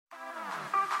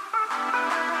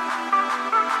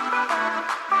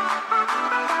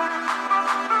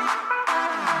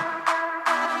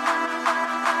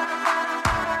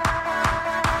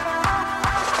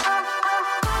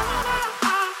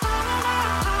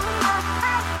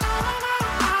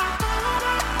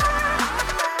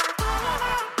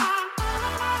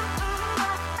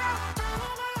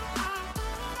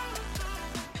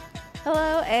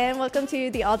welcome to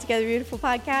the Altogether Beautiful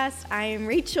podcast. I'm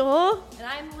Rachel. And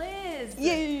I'm Liz.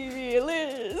 Yay,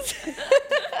 Liz.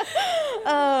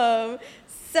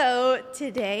 So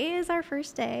today is our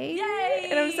first day. Yay!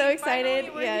 And I'm so excited.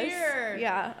 Finally, we're here.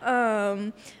 Yeah.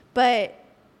 But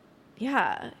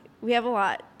yeah, we have a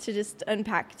lot to just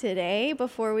unpack today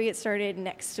before we get started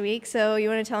next week. So you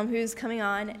want to tell them who's coming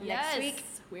on next week?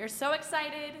 We're so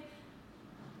excited.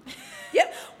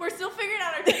 Yep. We're still figuring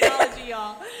out our technology,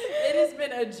 y'all. It has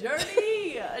been a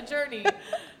journey. It's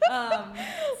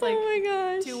like oh my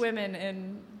gosh. two women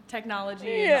in technology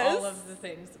Yes. and all of the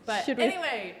things. But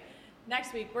anyway,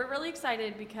 next week we're really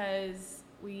excited because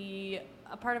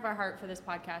a part of our heart for this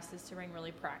podcast is to bring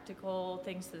really practical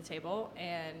things to the table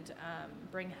and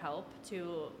bring help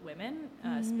to women,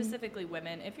 specifically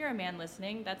women. If you're a man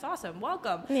listening, that's awesome.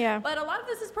 Welcome. Yeah. But a lot of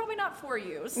this is probably not for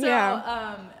you. So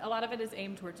a lot of it is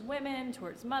aimed towards women,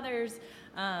 towards mothers.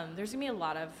 There's going to be a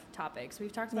lot of topics.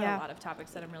 We've talked about a lot of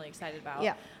topics that I'm really excited about.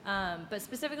 Yeah. But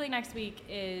specifically next week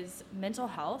is mental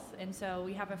health. And so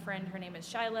we have a friend, her name is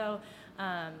Shiloh.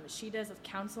 She does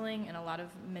counseling and a lot of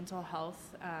mental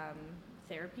health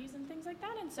therapies and things like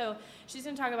that. And so she's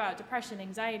going to talk about depression,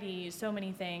 anxiety, so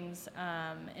many things.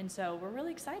 And so we're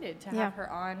really excited to have her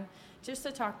on just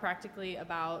to talk practically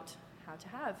about how to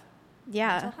have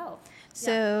mental health.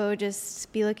 So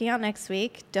just be looking out next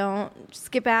week. Don't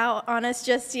skip out on us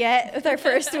just yet with our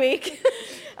first week.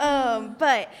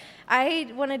 But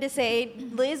I wanted to say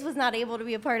Liz was not able to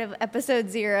be a part of episode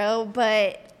 0,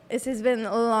 but this has been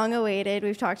long awaited.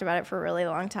 We've talked about it for a really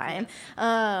long time.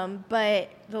 But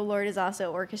the Lord has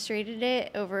also orchestrated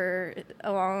it over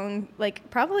a long,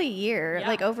 probably a year,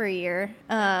 over a year.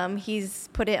 He's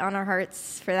put it on our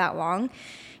hearts for that long.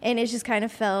 And it just kind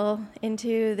of fell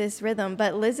into this rhythm.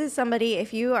 But Liz is somebody,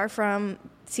 if you are from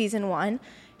season 1,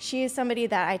 she is somebody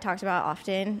that I talked about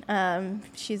often.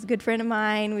 She's a good friend of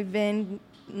mine. We've been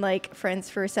friends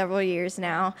for several years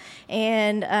now,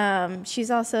 and she's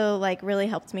also really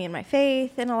helped me in my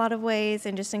faith in a lot of ways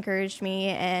and just encouraged me,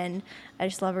 and I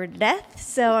just love her to death.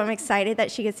 So I'm excited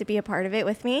that she gets to be a part of it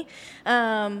with me.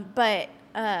 But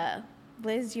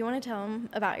Liz, do you want to tell them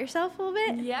about yourself a little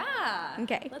bit? Yeah.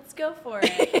 Okay. Let's go for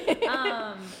it.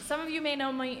 Some of you may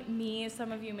know me,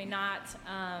 some of you may not.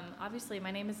 Obviously,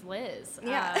 my name is Liz.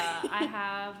 Yeah. I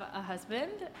have a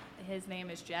husband. His name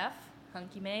is Jeff.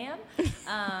 Hunky man.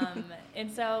 And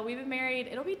so we've been married,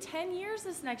 it'll be 10 years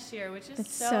this next year, which is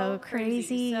so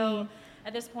crazy. So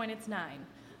at this point it's 9.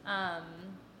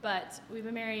 But we've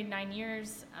been married 9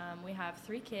 years. We have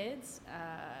 3 kids,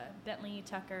 Bentley,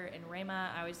 Tucker, and Rayma.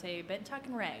 I always say Bent, Tuck,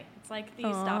 and Ray. It's like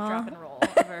the stop, drop, and roll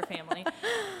of our family.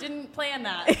 Didn't plan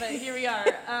that, but here we are.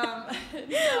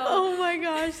 Oh my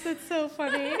gosh, that's so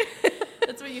funny.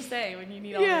 That's what you say when you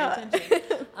need all your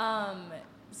attention.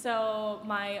 So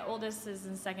my oldest is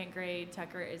in 2nd grade,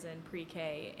 Tucker is in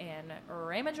pre-K, and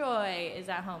Rayma Joy is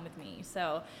at home with me.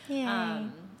 So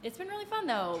it's been really fun,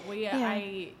 though.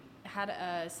 I had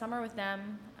a summer with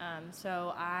them.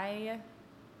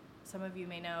 Some of you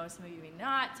may know, some of you may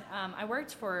not. I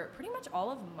worked for pretty much all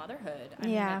of motherhood,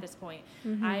 at this point.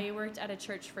 Mm-hmm. I worked at a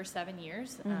church for 7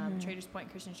 years, Traders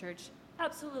Point Christian Church.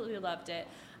 Absolutely loved it.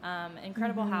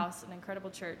 Incredible house, an incredible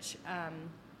church.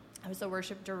 I was the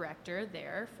worship director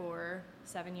there for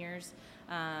 7 years.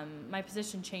 My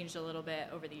position changed a little bit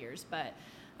over the years, but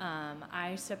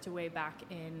I stepped away back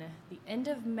in the end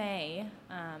of May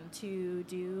to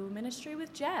do ministry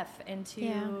with Jeff and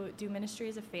to do ministry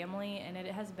as a family, and it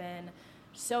has been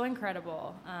so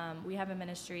incredible. We have a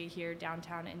ministry here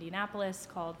downtown Indianapolis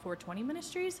called 420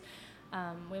 Ministries.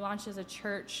 We launched as a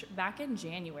church back in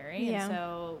January, and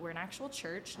so we're an actual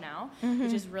church now,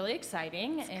 which is really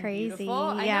exciting and crazy. Beautiful.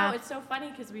 I know, it's so funny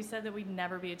because we said that we'd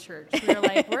never be a church. We were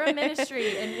like, we're a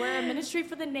ministry, and we're a ministry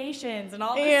for the nations, and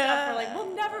all this stuff. We're like,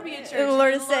 we'll never be a church. And the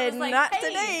Lord said, like, not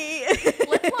today. today.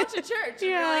 Let's launch a church.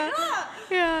 And we're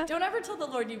like, don't ever tell the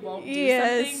Lord you won't do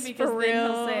something, because then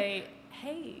He'll say,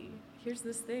 hey, here's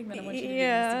this thing that I want you to do,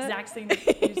 this exact thing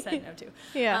that you said no to.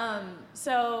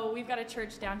 So we've got a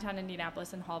church downtown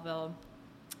Indianapolis in Hallville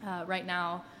right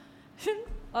now.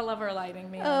 I love our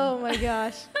lighting, man. Oh my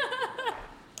gosh.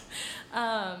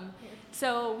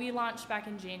 So we launched back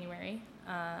in January,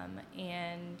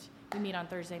 and we meet on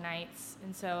Thursday nights.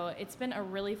 And so it's been a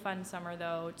really fun summer,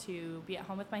 though, to be at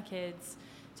home with my kids,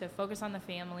 to focus on the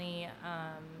family,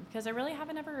 because I really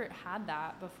haven't ever had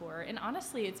that before. And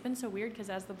honestly, it's been so weird because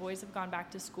as the boys have gone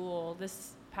back to school,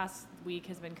 this past week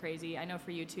has been crazy. I know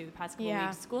for you too, the past couple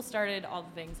weeks, school started, all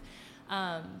the things.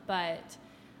 But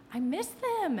I miss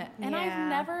them. And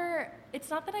it's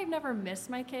not that I've never missed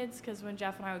my kids, because when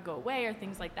Jeff and I would go away or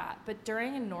things like that, but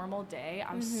during a normal day,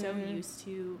 I was so used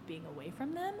to being away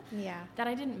from them that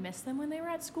I didn't miss them when they were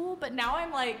at school. But now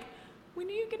I'm like, when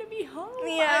are you going to be home?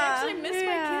 I actually miss my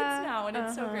kids now, and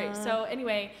it's so great. So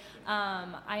anyway,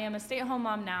 I am a stay-at-home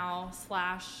mom now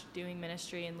 / doing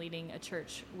ministry and leading a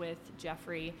church with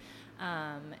Jeffrey.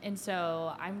 And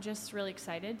so I'm just really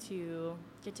excited to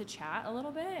get to chat a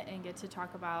little bit and get to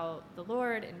talk about the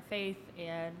Lord and faith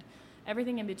and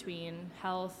everything in between,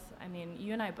 health. I mean,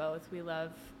 you and I both, we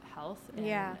love health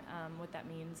and what that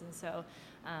means. And so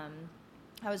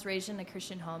I was raised in a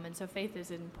Christian home, and so faith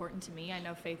is important to me. I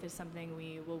know faith is something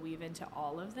we will weave into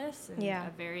all of this, and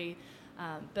a very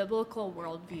biblical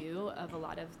worldview of a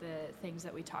lot of the things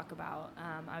that we talk about.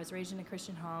 I was raised in a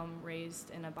Christian home, raised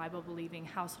in a Bible-believing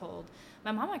household.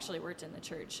 My mom actually worked in the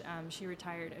church. She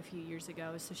retired a few years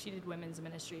ago, so she did women's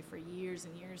ministry for years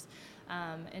and years.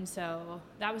 And so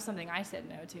that was something I said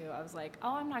no to. I was like,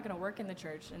 oh, I'm not going to work in the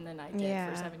church, and then I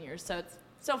did for 7 years. So it's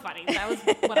so funny. That was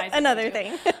what I said. Another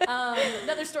thing.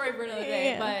 Another story for another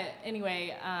day. But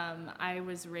anyway, I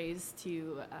was raised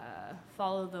to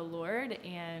follow the Lord,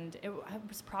 and it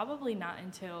was probably not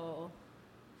until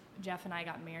Jeff and I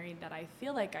got married that I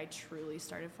feel like I truly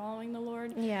started following the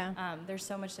Lord. Yeah. There's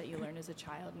so much that you learn as a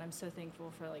child, and I'm so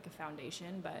thankful for like a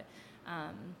foundation, but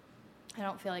I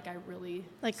don't feel like I really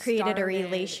created a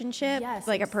relationship,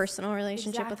 a personal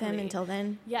relationship with him until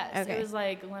then. Yes, okay. It was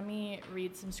like, let me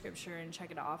read some scripture and check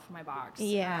it off my box.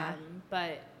 Yeah,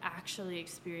 but actually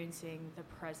experiencing the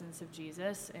presence of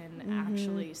Jesus and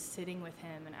actually sitting with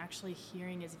him and actually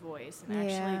hearing his voice and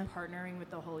actually partnering with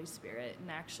the Holy Spirit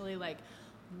and actually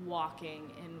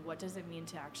walking in what does it mean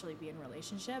to actually be in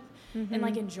relationship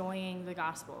and enjoying the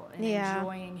gospel and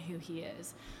enjoying who he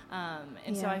is.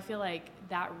 So I feel like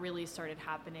that really started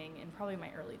happening in probably my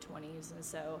early 20s. And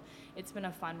so it's been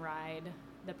a fun ride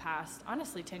the past,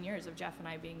 honestly, 10 years of Jeff and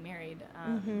I being married,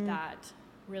 that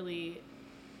really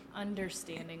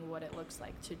understanding what it looks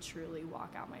like to truly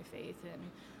walk out my faith and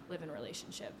live in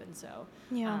relationship. And so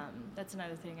that's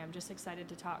another thing. I'm just excited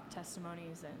to talk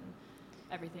testimonies and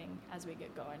everything as we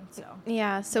get going.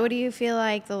 So what do you feel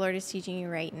like the Lord is teaching you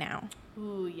right now?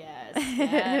 Ooh,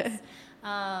 yes.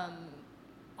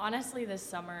 Honestly, this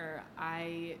summer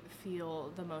I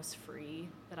feel the most free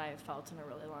that I have felt in a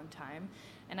really long time,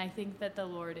 and I think that the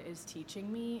Lord is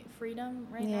teaching me freedom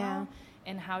right now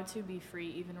and how to be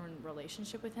free even in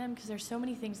relationship with him, because there's so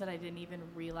many things that I didn't even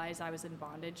realize I was in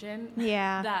bondage in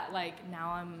that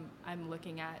now I'm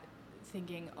looking at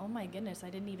thinking, oh my goodness, I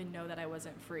didn't even know that I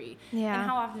wasn't free. Yeah. And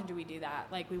how often do we do that?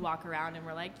 We walk around and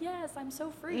we're like, yes, I'm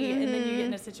so free. And then you get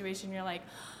in a situation, you're like,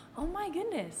 oh my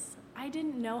goodness, I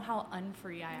didn't know how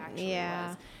unfree I actually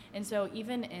was. And so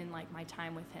even in my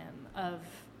time with him,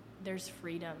 there's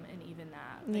freedom in even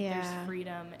that. There's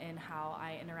freedom in how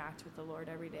I interact with the Lord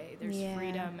every day. There's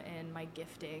freedom in my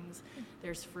giftings.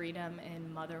 There's freedom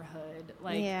in motherhood.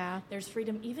 There's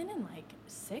freedom even in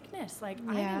sickness.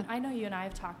 I know you and I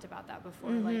have talked about that before.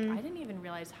 I didn't even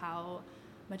realize how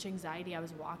much anxiety I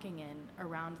was walking in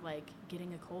around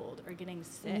getting a cold or getting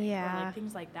sick or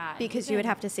things like that. Because you would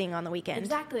have to sing on the weekend.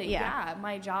 Exactly. Yeah.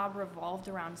 My job revolved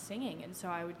around singing, and so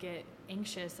I would get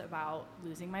anxious about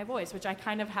losing my voice, which I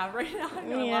kind of have right now. I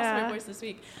lost my voice this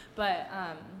week, but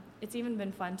it's even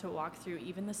been fun to walk through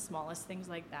even the smallest things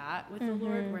like that with the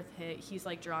Lord, where he's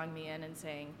drawing me in and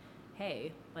saying,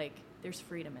 hey, there's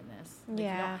freedom in this. You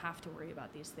don't have to worry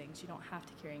about these things. You don't have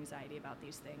to carry anxiety about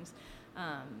these things.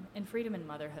 And freedom in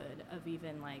motherhood of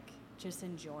even just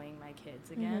enjoying my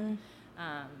kids again,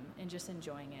 and just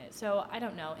enjoying it. So I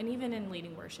don't know. And even in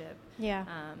leading worship,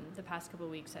 the past couple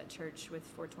of weeks at church with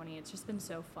 420, it's just been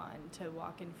so fun to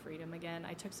walk in freedom again.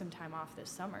 I took some time off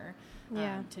this summer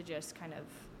to just kind of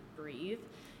breathe.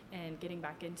 And getting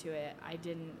back into it, I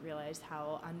didn't realize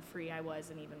how unfree I was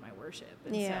in even my worship.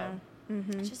 And so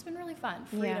it's just been really fun.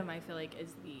 Freedom, I feel like,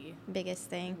 is the biggest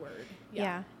thing. Word.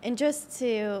 Yeah. And just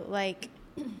to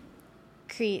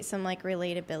create some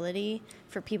relatability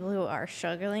for people who are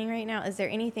struggling right now, is there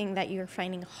anything that you're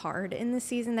finding hard in this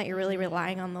season that you're really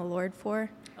relying on the Lord for?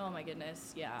 Oh my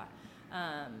goodness, yeah.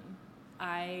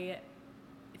 I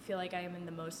feel like I am in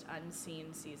the most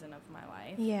unseen season of my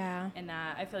life. Yeah. And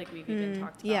that I feel like we've even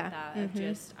talked about that. Of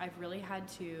just, I've really had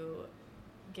to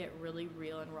get really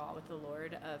real and raw with the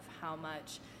Lord of how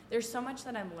much, there's so much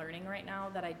that I'm learning right now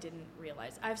that I didn't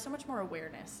realize. I have so much more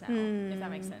awareness now, if that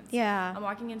makes sense. Yeah. I'm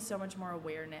walking in so much more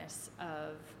awareness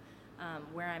of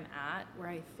where I'm at, where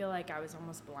I feel like I was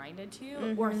almost blinded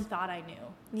to or thought I knew.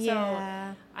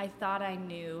 Yeah. So I thought I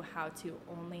knew how to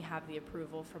only have the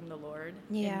approval from the Lord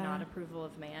and not approval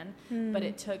of man. But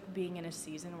it took being in a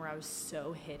season where I was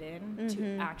so hidden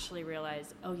to actually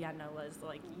realize, oh yeah, no, Liz,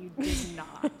 like you did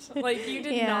not. Like you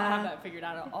did not have that figured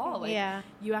out at all. Like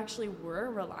you actually were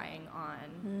relying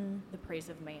on the praise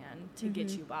of man to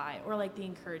get you by, or like the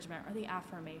encouragement or the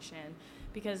affirmation.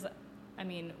 Because I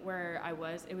mean, where I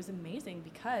was, it was amazing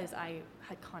because I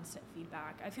had constant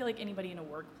feedback. I feel like anybody in a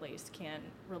workplace can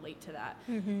relate to that.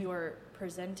 You're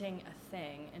presenting a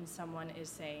thing and someone is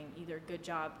saying either good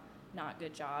job, not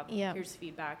good job, here's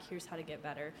feedback, here's how to get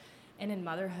better. And in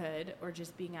motherhood or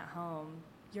just being at home,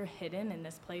 you're hidden in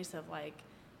this place of like,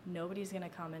 nobody's going to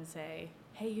come and say,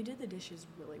 hey, you did the dishes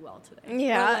really well today.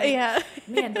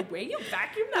 Man, the way you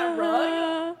vacuum that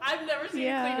rug, I've never seen you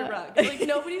clean a rug. Like,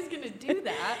 nobody's going to do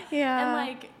that. And,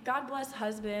 like, God bless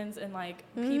husbands and, like,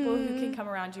 people who can come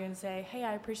around you and say, hey,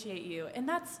 I appreciate you. And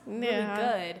that's really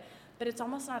good. But it's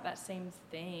almost not that same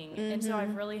thing. And so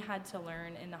I've really had to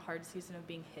learn in the hard season of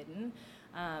being hidden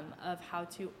of how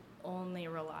to only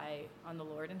rely on the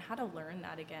Lord and how to learn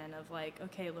that again of, like,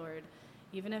 okay, Lord,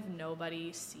 even if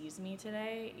nobody sees me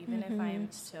today, even if I am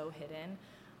so hidden,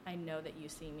 I know that you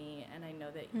see me, and I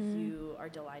know that you are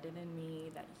delighted in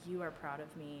me, that you are proud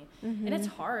of me. And it's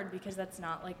hard because that's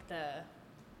not like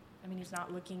he's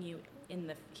not looking you in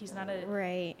the, he's not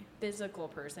a physical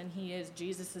person. He is,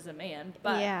 Jesus is a man,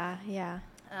 but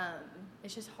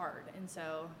it's just hard. And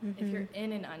so if you're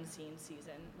in an unseen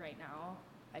season right now,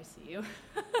 I see you.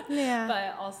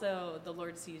 But also the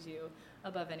Lord sees you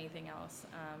above anything else.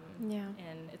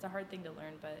 And it's a hard thing to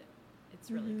learn, but it's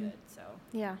really good. So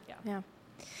yeah.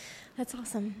 That's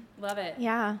awesome. Love it.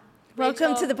 Yeah. Rachel.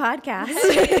 Welcome to the podcast.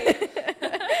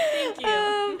 Thank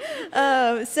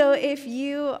you. So if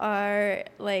you are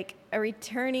like a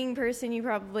returning person, you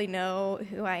probably know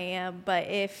who I am. But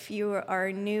if you are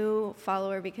a new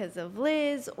follower because of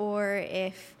Liz, or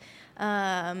if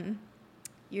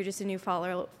you're just a new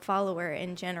follower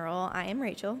in general, I am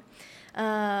Rachel.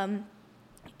 And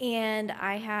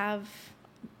I have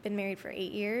been married for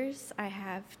 8 years. I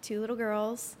have 2 little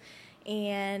girls,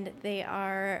 and they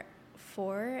are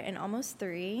 4 and almost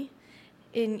 3.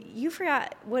 And you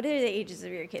forgot, what are the ages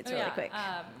of your kids really quick?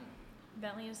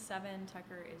 Bentley is 7,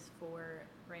 Tucker is 4,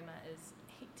 Rayma is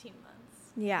 18 months.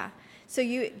 Yeah. So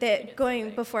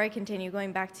before I continue,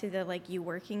 going back to the like you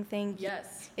working thing.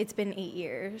 Yes. It's been 8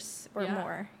 years or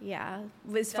more. Yeah.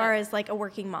 As far as like a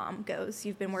working mom goes,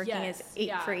 you've been working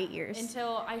for 8 years.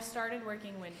 Until I started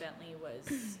working when Bentley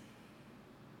was,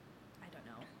 I don't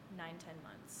know, 9, 10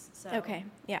 months. So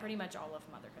pretty much all of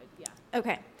motherhood. Yeah.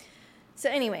 Okay. So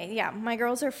anyway, my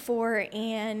girls are 4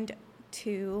 and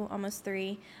 2, almost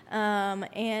 3.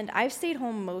 And I've stayed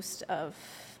home most of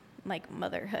like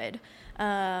motherhood.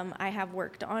 I have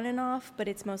worked on and off, but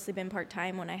it's mostly been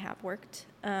part-time when I have worked.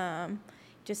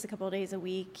 Just a couple of days a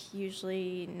week,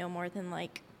 usually no more than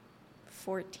like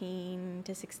 14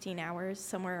 to 16 hours,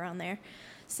 somewhere around there.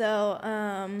 So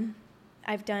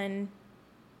I've done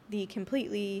the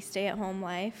completely stay-at-home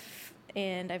life,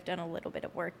 and I've done a little bit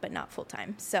of work, but not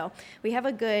full-time. So we have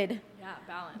a good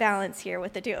balance here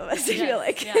with the 2 of us, I feel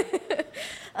like. Yeah.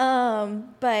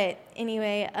 But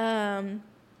anyway,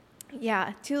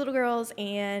 2 little girls,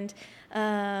 and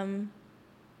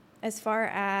as far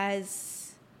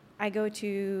as I go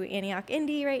to Antioch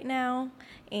Indy right now,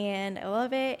 and I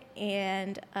love it,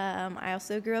 and I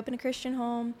also grew up in a Christian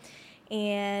home,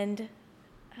 and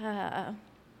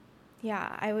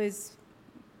I was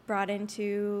brought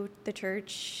into the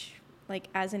church like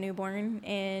as a newborn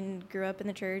and grew up in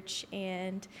the church,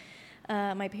 and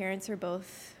my parents are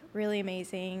both really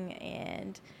amazing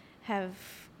and have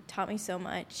taught me so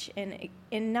much, and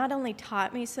not only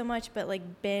taught me so much, but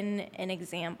like been an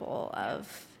example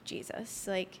of Jesus.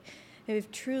 Like they've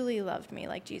truly loved me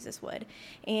like Jesus would,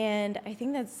 and I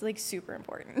think that's like super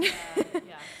important.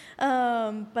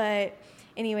 But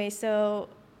anyway, so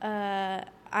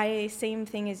same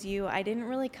thing as you, I didn't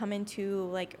really come into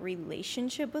like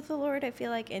relationship with the Lord, I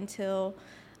feel like, until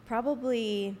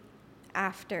probably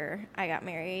after I got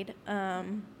married.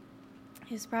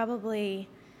 It was probably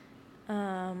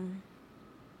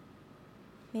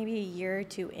maybe a year or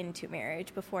 2 into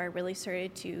marriage before I really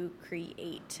started to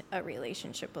create a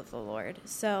relationship with the Lord.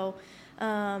 So,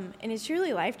 and it's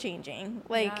truly life-changing.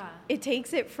 Like, it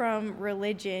takes it from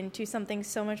religion to something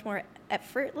so much more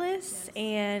effortless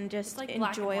and just like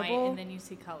enjoyable. Black and white, and then you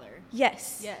see color.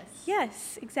 Yes,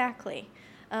 exactly.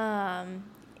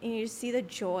 you see the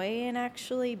joy in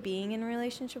actually being in a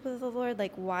relationship with the Lord,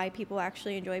 like why people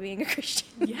actually enjoy being a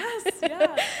Christian. Yes,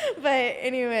 yeah. But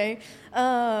anyway,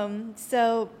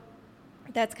 so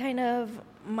that's kind of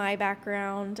my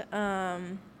background,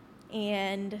 and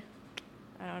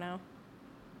I don't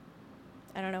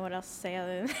know what else to say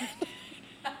other than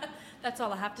that. That's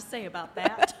all I have to say about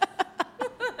that.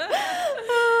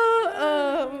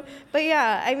 But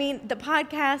yeah, I mean, the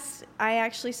podcast I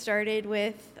actually started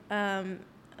with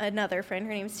another friend.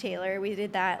 Her name's Taylor. We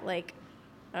did that I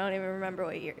don't even remember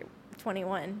what year.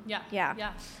 21.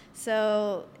 Yeah.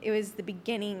 So it was the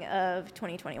beginning of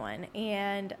 2021,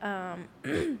 and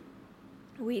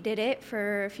we did it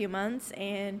for a few months,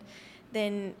 and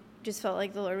then just felt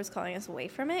like the Lord was calling us away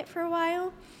from it for a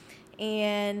while.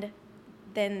 And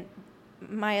then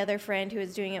my other friend who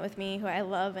was doing it with me, who I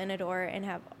love and adore and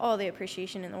have all the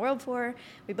appreciation in the world for,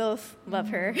 we both love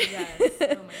her. Yes. Oh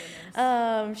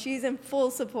my goodness. She's in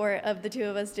full support of the two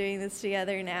of us doing this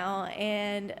together now.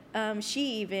 And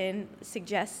she even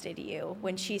suggested you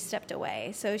when she stepped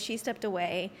away. So she stepped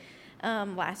away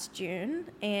last June,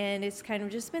 and it's kind of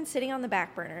just been sitting on the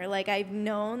back burner. Like, I've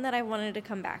known that I wanted to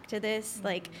come back to this. Mm-hmm.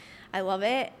 Like, I love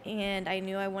it, and I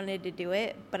knew I wanted to do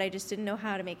it, but I just didn't know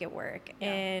how to make it work. Yeah.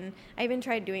 And I even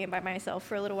tried doing it by myself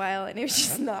for a little while, and it was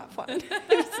just not fun. It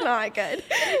was not good. And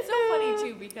it's so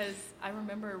funny, too, because I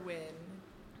remember when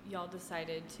y'all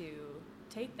decided to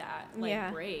take that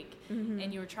break, mm-hmm.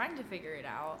 and you were trying to figure it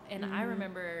out, and mm-hmm. I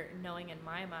remember knowing in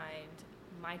my mind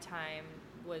my time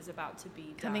was about to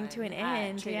be coming done to an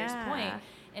end. Traders Point.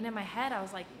 And in my head, I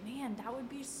was like, man, that would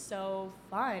be so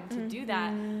fun to do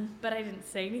that. But I didn't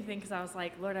say anything because I was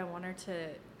like, Lord, I want her to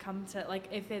come to, like,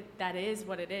 if that is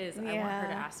what it is, I want her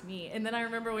to ask me. And then I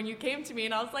remember when you came to me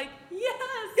and I was like,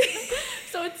 yes.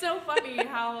 So it's so funny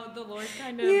how the Lord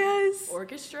kind of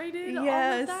orchestrated all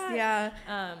of that.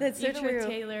 Yeah. That's so true. Even with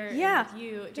Taylor and with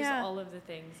you, just all of the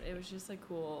things. It was just like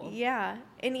cool. Yeah.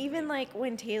 And even like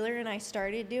when Taylor and I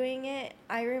started doing it,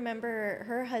 I remember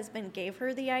her husband gave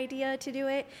her the idea to do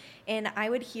it. And I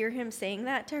would hear him saying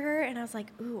that to her, and I was like,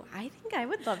 ooh, I think I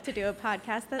would love to do a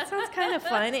podcast. That sounds kind of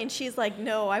fun. And she's like,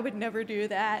 no, I would never do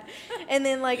that. And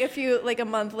then a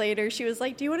month later, she was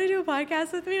like, do you want to do a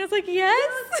podcast with me? And I was like,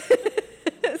 yes.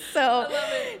 So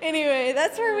anyway,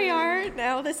 that's where we are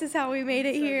now. This is how we made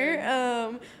it here.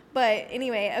 But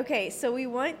anyway, okay, so we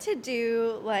want to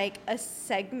do like a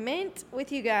segment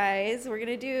with you guys. We're going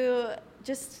to do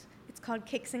it's called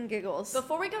Kicks and Giggles.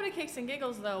 Before we go to Kicks and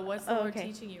Giggles, though, what's the Lord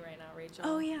teaching you right now, Rachel?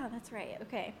 Oh, yeah, that's right.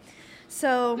 Okay.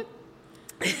 So.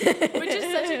 Which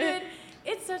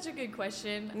is such a good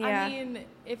question. Yeah. I mean,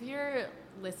 if you're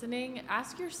listening,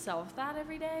 ask yourself that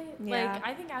every day. Yeah. Like,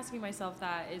 I think asking myself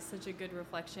that is such a good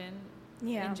reflection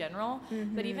in general.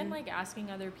 Mm-hmm. But even, like,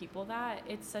 asking other people that,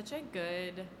 it's such a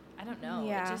good, I don't know.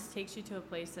 Yeah. It just takes you to a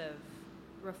place of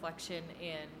reflection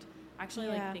and actually,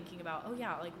 like, thinking about,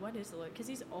 what is the Lord? Because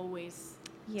he's always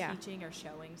teaching or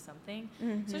showing something.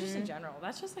 Mm-hmm. So just in general,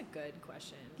 that's just a good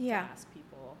question to ask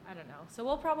people. I don't know. So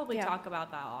we'll probably talk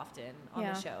about that often on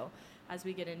the show as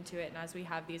we get into it and as we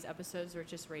have these episodes where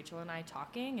just Rachel and I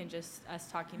talking and just us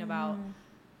talking about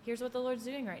here's what the Lord's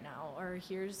doing right now, or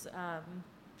here's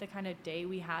the kind of day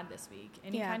we had this week.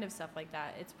 Any kind of stuff like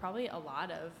that. It's probably a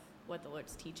lot of what the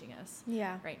Lord's teaching us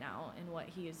right now and what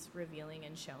he is revealing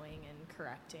and showing and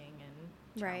correcting and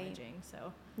challenging.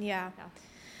 So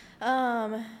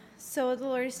so what the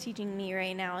Lord is teaching me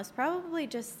right now is probably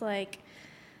just like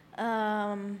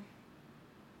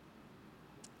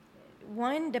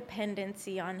one,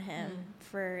 dependency on him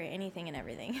for anything and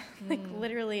everything. Like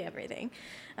literally everything.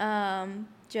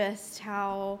 Just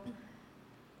how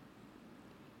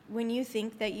when you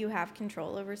think that you have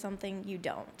control over something, you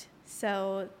don't.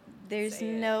 So there's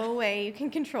no way you can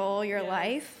control your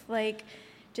life. Like,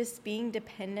 just being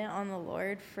dependent on the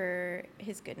Lord for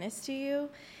his goodness to you,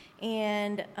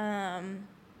 and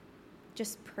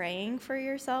just praying for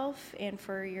yourself and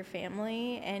for your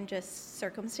family and just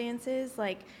circumstances,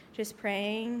 like just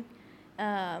praying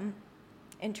and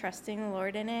trusting the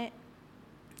Lord in it.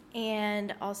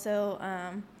 And also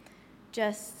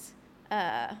just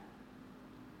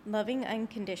loving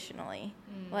unconditionally.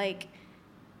 Like,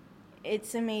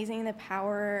 it's amazing the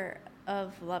power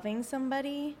of loving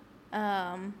somebody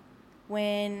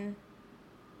when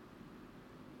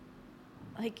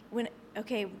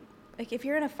if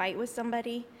you're in a fight with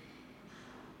somebody,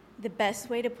 the best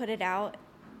way to put it out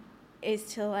is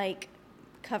to, like,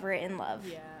 cover it in love.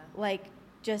 Yeah. Like,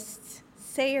 just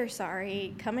say you're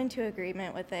sorry, come into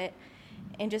agreement with it,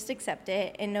 and just accept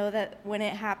it, and know that when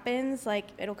it happens, like,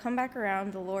 it'll come back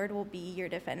around. The Lord will be your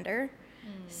defender.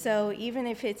 So even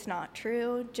if it's not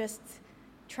true, just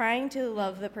trying to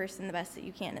love the person the best that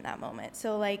you can in that moment.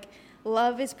 So, like,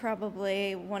 love is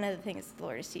probably one of the things the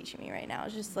Lord is teaching me right now.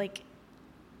 Is just, like,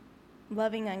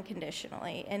 loving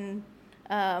unconditionally. And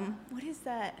what is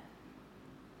that?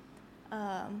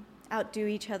 Outdo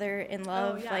each other in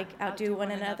love, like outdo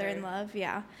one another in love.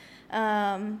 Yeah.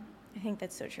 I think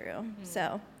that's so true. Mm-hmm.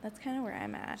 So that's kind of where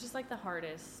I'm at. It's just like the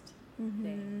hardest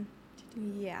thing to do.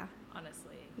 Yeah.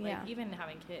 Honestly. Like even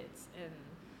having kids and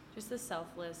just the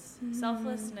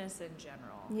selflessness in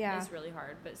general is really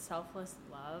hard. But selfless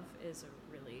love is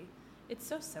it's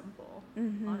so simple,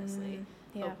 honestly.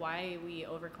 Yeah. But why we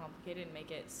overcomplicate it and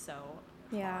make it so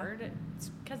hard, it's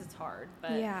because it's hard.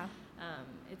 But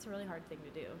it's a really hard thing to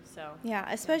do. So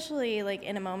especially like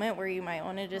in a moment where you might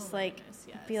want to just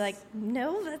be like,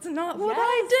 no, that's not what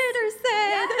I did or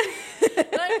said.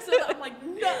 Yes. I'm like,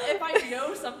 no, if I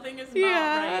know something is not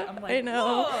right, I'm like, I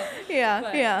know.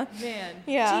 Whoa. Man,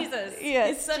 Jesus,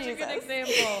 he's such a good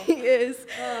example. He is.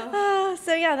 So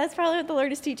that's probably what the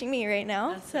Lord is teaching me right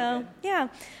now. That's so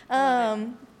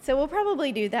so we'll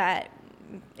probably do that,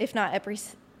 if not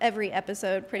every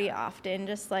episode pretty often,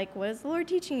 just like, what is the Lord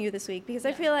teaching you this week? Because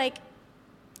I feel like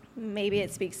maybe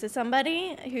it speaks to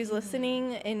somebody who's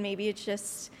listening, and maybe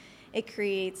it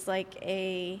creates like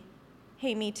a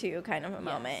hey, me too kind of a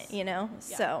moment, you know?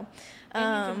 Yeah. So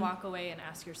and you can walk away and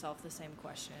ask yourself the same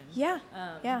question.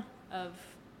 Of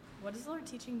what is the Lord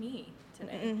teaching me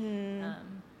today?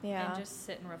 And just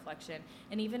sit in reflection.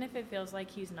 And even if it feels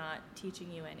like he's not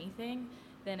teaching you anything,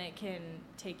 then it can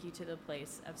take you to the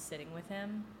place of sitting with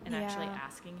him and actually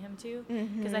asking him to.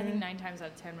 Because I think 9 times out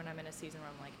of 10 when I'm in a season where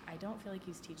I'm like, I don't feel like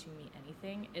he's teaching me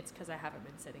anything, it's because I haven't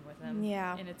been sitting with him.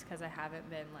 Yeah. And it's because I haven't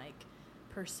been, like,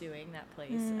 pursuing that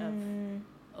place of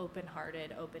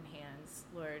open-hearted, open hands.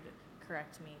 Lord,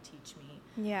 correct me, teach me,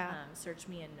 search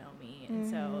me and know me. And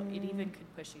so it even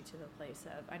could push you to the place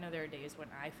of, I know there are days when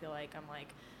I feel like I'm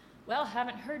like, well,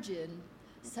 haven't heard you in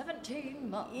 17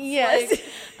 months. Yes.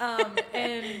 Like,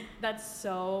 and that's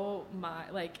so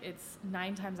it's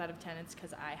 9 times out of 10 it's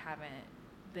because I haven't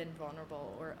been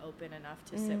vulnerable or open enough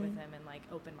to sit with him and like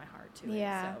open my heart to it.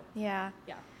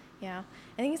 So,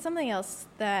 I think something else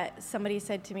that somebody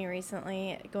said to me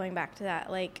recently, going back to that,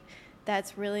 like,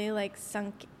 that's really like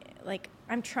sunk, like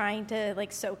I'm trying to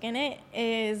like soak in it,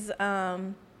 is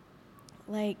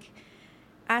like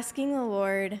asking the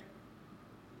Lord,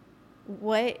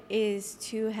 what is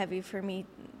too heavy for me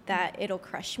that it'll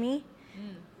crush me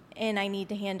and I need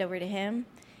to hand over to him,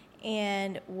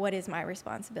 and what is my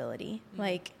responsibility?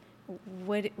 Like,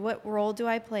 what role do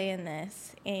I play in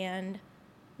this, and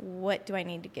what do I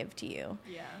need to give to you?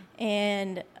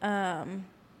 And I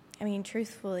mean,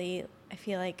 truthfully, I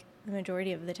feel like the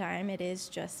majority of the time it is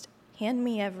just hand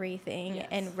me everything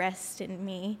and rest in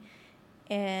me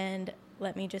and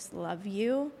let me just love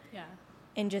you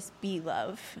and just be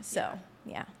love. So,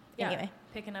 anyway.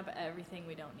 Picking up everything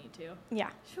we don't need to. Yeah.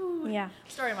 Whew. Yeah.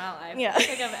 Story of my life. Yeah.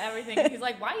 Pick up everything. He's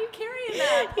like, why are you carrying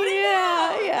that? Put it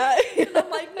down. And I'm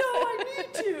like, no, I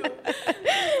need to.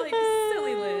 It's like,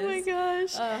 silly Liz. Oh my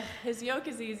gosh. His yoke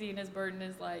is easy and his burden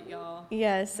is light, y'all.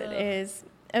 Yes, it is.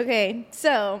 Okay,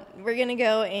 so we're going to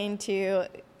go into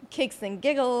kicks and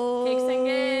giggles. Kicks and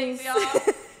gigs,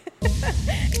 y'all.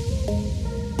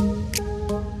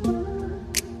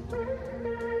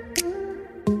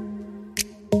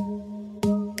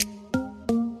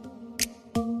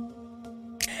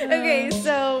 Okay,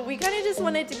 so we kind of just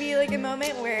want it to be like a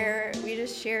moment where we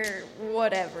just share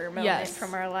whatever moment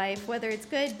from our life, whether it's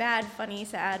good, bad, funny,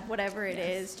 sad, whatever it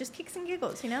is, just kicks and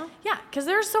giggles, you know? Yeah, because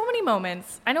there are so many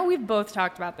moments. I know we've both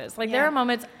talked about this. Like, there are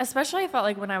moments, especially I felt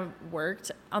like when I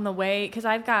worked on the way, because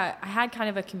I had kind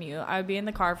of a commute. I would be in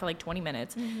the car for like 20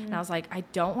 minutes, and I was like, I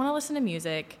don't want to listen to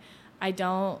music. I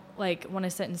don't, like, want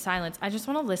to sit in silence. I just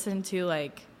want to listen to,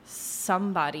 like,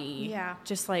 somebody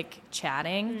just like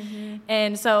chatting.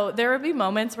 And so there would be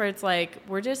moments where it's like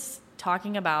we're just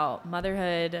talking about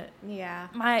motherhood.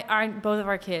 Both of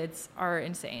our kids are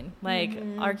insane. Like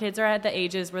our kids are at the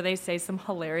ages where they say some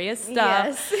hilarious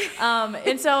stuff.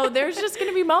 And so there's just going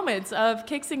to be moments of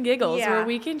kicks and giggles where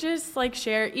we can just like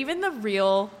share even the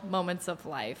real moments of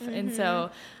life. And so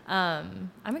I'm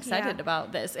excited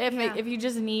about this. If you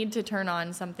just need to turn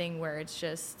on something where it's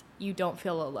just you don't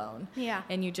feel alone.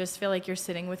 And you just feel like you're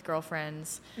sitting with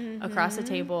girlfriends across the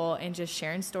table and just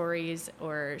sharing stories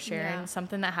or sharing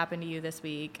something that happened to you this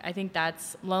week. I think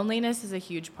loneliness is a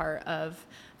huge part of,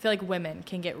 I feel like women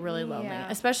can get really lonely,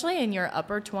 especially in your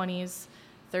upper 20s,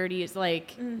 30s,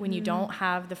 like when you don't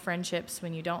have the friendships,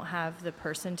 when you don't have the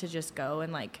person to just go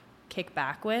and like kick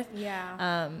back with.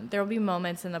 Yeah. There will be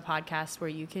moments in the podcast where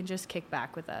you can just kick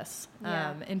back with us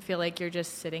and feel like you're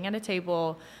just sitting at a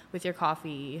table with your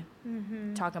coffee,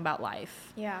 talking about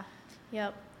life. Yeah.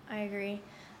 Yep. I agree.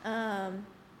 And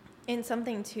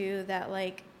something too that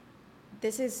like,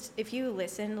 this is, if you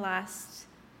listened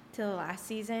to the last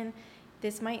season,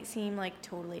 this might seem like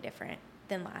totally different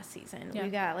than last season. Yeah. We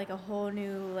got like a whole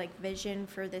new like vision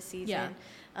for this season.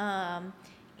 Yeah.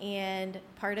 And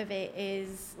part of it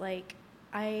is like,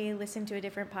 I listen to a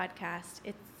different podcast.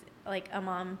 It's like a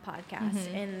mom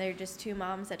podcast, and they're just two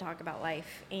moms that talk about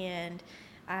life. And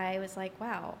I was like,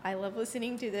 wow, I love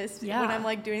listening to this when I'm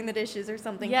like doing the dishes or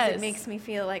something, because it makes me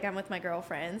feel like I'm with my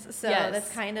girlfriends. So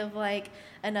that's kind of like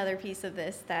another piece of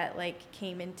this that like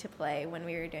came into play when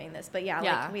we were doing this. But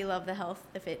like we love the health,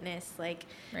 the fitness, like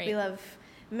we love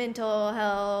mental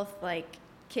health, like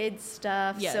kids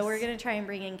stuff. So we're going to try and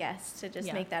bring in guests to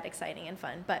just make that exciting and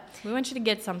fun. But we want you to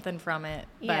get something from it.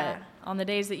 But on the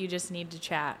days that you just need to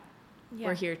chat,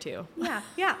 we're here too.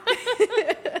 Yeah.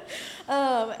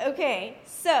 Okay,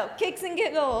 so kicks and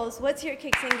giggles. What's your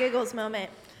kicks and giggles moment?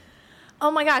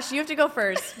 Oh my gosh, you have to go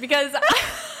first, because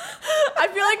I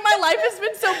feel like my life has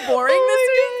been so boring this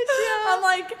week. I'm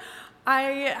like, I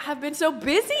have been so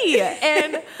busy,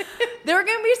 and there are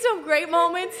going to be some great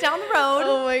moments down the road.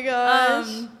 Oh my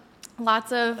gosh.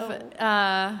 Lots of,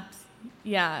 I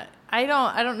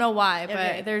don't know why,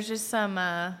 but there's just some,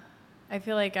 I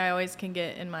feel like I always can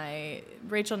get in my,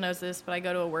 Rachel knows this, but I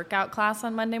go to a workout class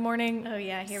on Monday morning. Oh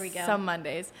yeah, here we go. Some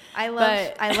Mondays. I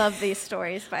love these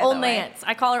stories, by the way. Old Nance.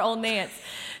 I call her Old Nance.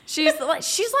 She's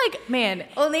like, man.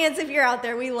 Old Nance, if you're out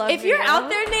there, we love you. If you're out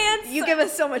there, Nance. You give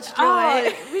us so much joy.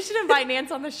 Oh, we should invite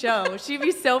Nance on the show. She'd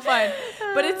be so fun.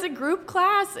 But it's a group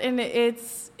class, and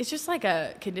it's just like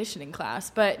a conditioning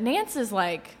class. But Nance is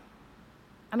like,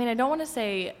 I mean, I don't want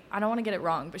to get it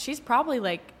wrong, but she's probably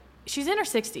like, she's in her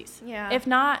 60s. Yeah. If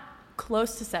not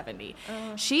close to 70.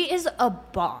 She is a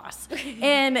boss.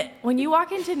 And when you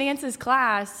walk into Nance's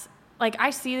class, like,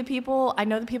 I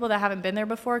know the people that haven't been there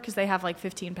before because they have like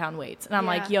 15-pound weights. And I'm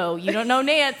like, yo, you don't know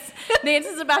Nance. Nance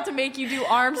is about to make you do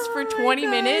arms for 20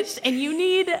 minutes, and you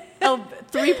need a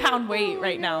 3-pound weight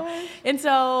right now. And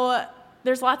so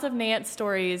there's lots of Nance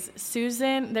stories.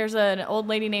 Susan, there's an old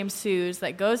lady named Suze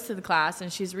that goes to the class,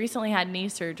 and she's recently had knee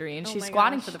surgery, and she's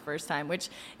squatting for the first time, which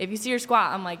if you see her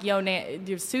squat, I'm like, yo,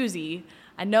 Susie,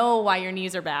 I know why your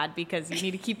knees are bad, because you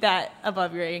need to keep that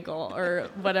above your ankle or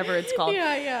whatever it's called.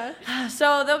 Yeah.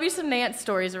 So there'll be some Nance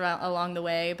stories along the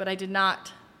way, but I did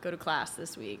not go to class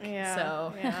this week.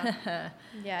 So trying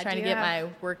to get my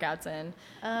workouts in.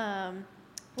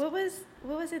 What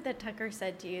was it that Tucker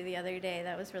said to you the other day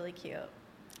that was really cute?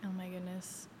 Oh my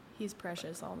goodness. He's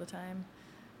precious all the time.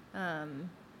 I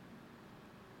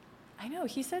know,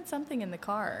 he said something in the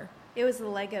car. It was the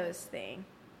Legos thing.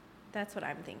 That's what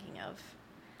I'm thinking of.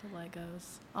 The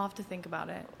Legos. I'll have to think about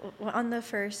it. On the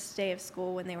first day of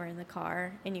school, when they were in the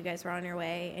car and you guys were on your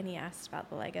way, and he asked about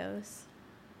the Legos.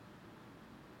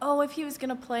 Oh, if he was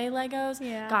gonna play Legos?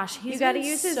 Yeah. Gosh, he's you gotta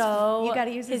use his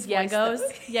Legos.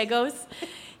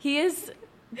 He is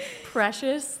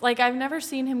precious. Like, I've never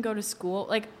seen him go to school.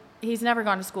 Like, he's never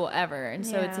gone to school ever, and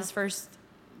so it's his first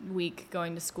week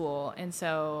going to school.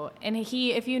 And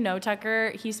he, if you know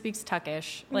Tucker, he speaks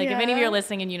Tuckish. Like, if any of you are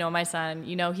listening and you know my son,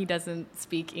 you know he doesn't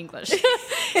speak English.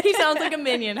 He sounds like a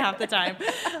minion half the time.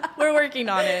 We're working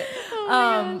on it.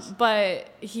 But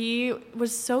he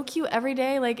was so cute every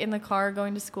day. Like, in the car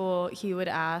going to school, he would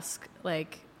ask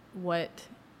like what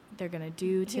they're gonna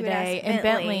do today. And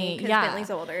Bentley, Bentley's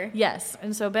older. Yes.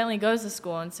 And so Bentley goes to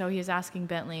school, and so he was asking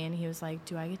Bentley, and he was like,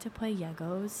 do I get to play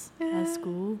Legos at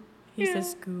school? He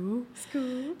says, school.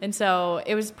 And so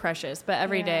it was precious. But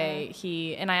every day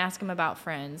and I ask him about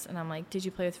friends, and I'm like, did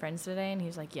you play with friends today? And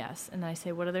he's like, yes. And then I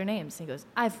say, what are their names? And he goes,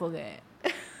 I forget.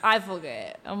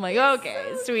 I'm like,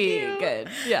 okay, so sweet, cute. Good.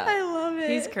 Yeah. I love it.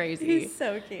 He's crazy. He's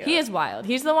so cute. He is wild.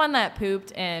 He's the one that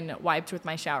pooped and wiped with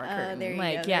my shower curtain. There you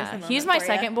like, go. yeah. He's my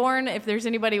second born. If there's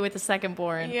anybody with a second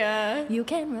born, you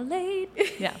can relate.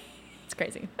 Yeah. It's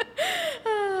crazy.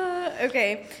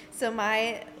 Okay. So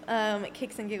my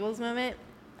kicks and giggles moment,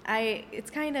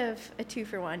 it's kind of a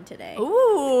 2-for-1 today.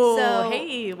 Ooh, so,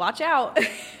 hey, watch out.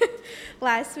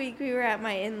 Last week we were at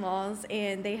my in-laws,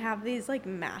 and they have these like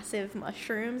massive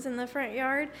mushrooms in the front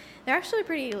yard. They're actually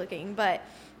pretty looking, but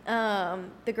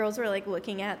the girls were like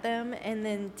looking at them. And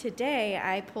then today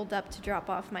I pulled up to drop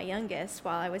off my youngest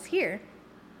while I was here,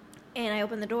 and I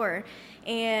opened the door,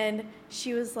 and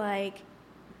she was like,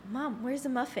 Mom, where's the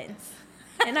muffins?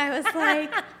 And I was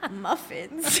like,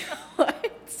 muffins?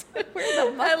 What? muffins? Where are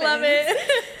the muffins? I love it.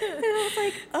 And I was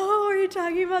like, oh, are you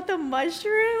talking about the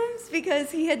mushrooms?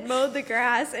 Because he had mowed the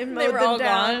grass and mowed them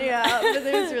down. Gone. Yeah, but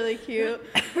it was really cute.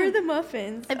 Where are the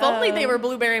muffins? If only they were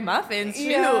blueberry muffins, too.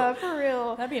 Yeah, for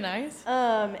real. That'd be nice.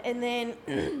 And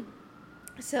then,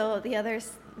 so the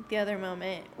other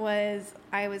moment was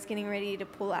I was getting ready to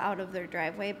pull out of their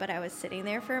driveway, but I was sitting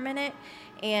there for a minute,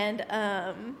 and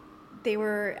they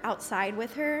were outside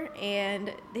with her,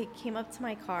 and they came up to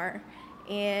my car,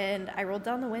 and I rolled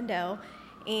down the window,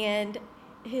 and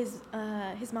his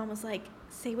mom was like,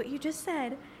 say what you just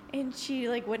said, and she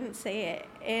like wouldn't say it,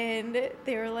 and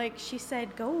they were like, she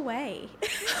said, go away.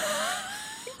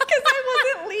 Because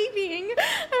I wasn't leaving.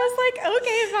 I was like,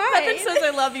 okay, fine. Nothing says I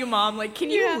love you, Mom. Like, can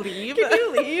you leave? Can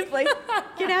you leave? Like,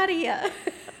 get out of here.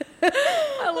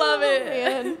 I love it.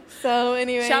 Man. So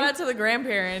anyway. Shout out to the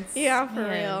grandparents. Yeah, for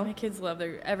real. My kids love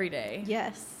their every day.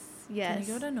 Yes. Can you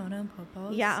go to Nona and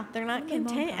Papa's? Yeah, they're not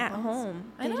content at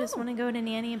home. I They know. just want to go to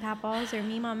Nanny and Papa's or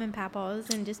me, Mom and Papa's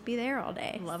and just be there all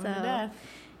day. Love them to death.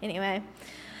 Anyway.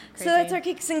 Crazy. So that's our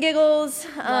kicks and giggles.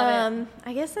 Love it.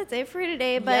 I guess that's it for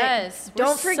today. But yes,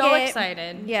 don't we're forget. so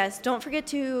excited. Yes, don't forget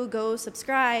to go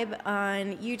subscribe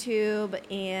on YouTube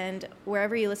and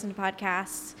wherever you listen to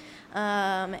podcasts.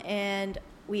 And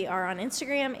we are on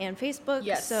Instagram and Facebook.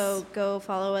 Yes. So go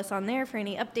follow us on there for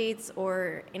any updates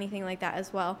or anything like that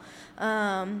as well.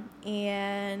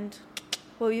 And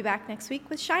we'll be back next week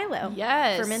with Shiloh.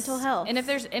 Yes. For mental health. And if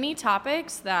there's any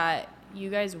topics that you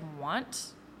guys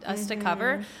want us to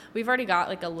cover, we've already got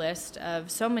like a list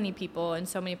of so many people and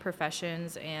so many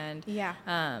professions and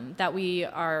that we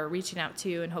are reaching out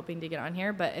to and hoping to get on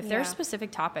here. But if there are specific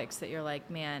topics that you're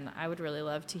like, man, I would really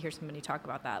love to hear somebody talk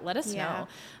about that, let us know.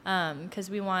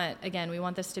 Because we want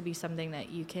this to be something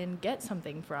that you can get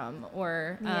something from,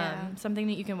 or something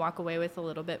that you can walk away with a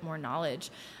little bit more knowledge.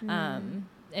 And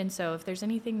so if there's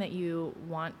anything that you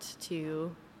want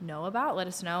to know about, let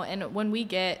us know. And when we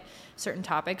get certain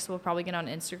topics, we'll probably get on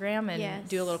Instagram and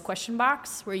do a little question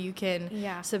box where you can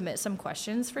submit some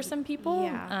questions for some people.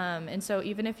 And so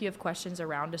even if you have questions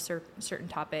around a certain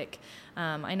topic,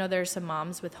 I know there's some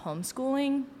moms with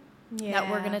homeschooling that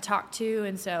we're going to talk to.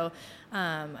 And so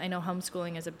I know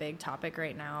homeschooling is a big topic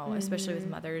right now, especially with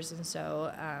mothers. And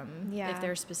so if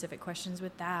there are specific questions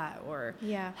with that, or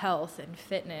health and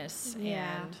fitness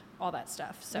and all that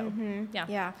stuff. So,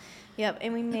 Yep.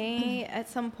 And we may at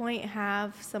some point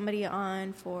have somebody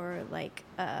on for like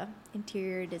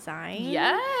interior design.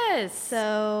 Yes.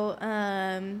 So,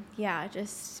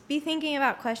 just be thinking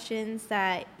about questions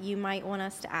that you might want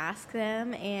us to ask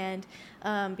them, and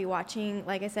be watching,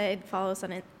 like I said, follow us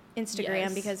on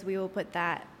Instagram, because we will put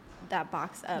that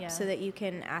box up so that you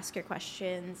can ask your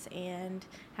questions and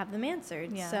have them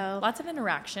answered. So lots of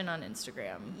interaction on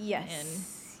Instagram. Yes. And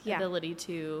ability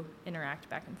to interact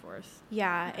back and forth.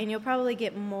 Yeah, and you'll probably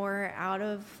get more out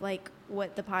of like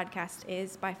what the podcast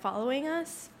is by following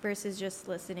us versus just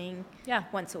listening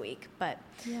once a week. But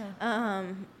that's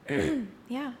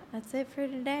it for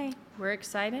today. We're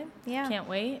excited. Yeah. Can't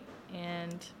wait.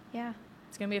 And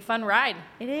it's going to be a fun ride.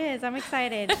 It is. I'm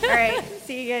excited. All right.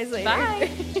 See you guys later. Bye.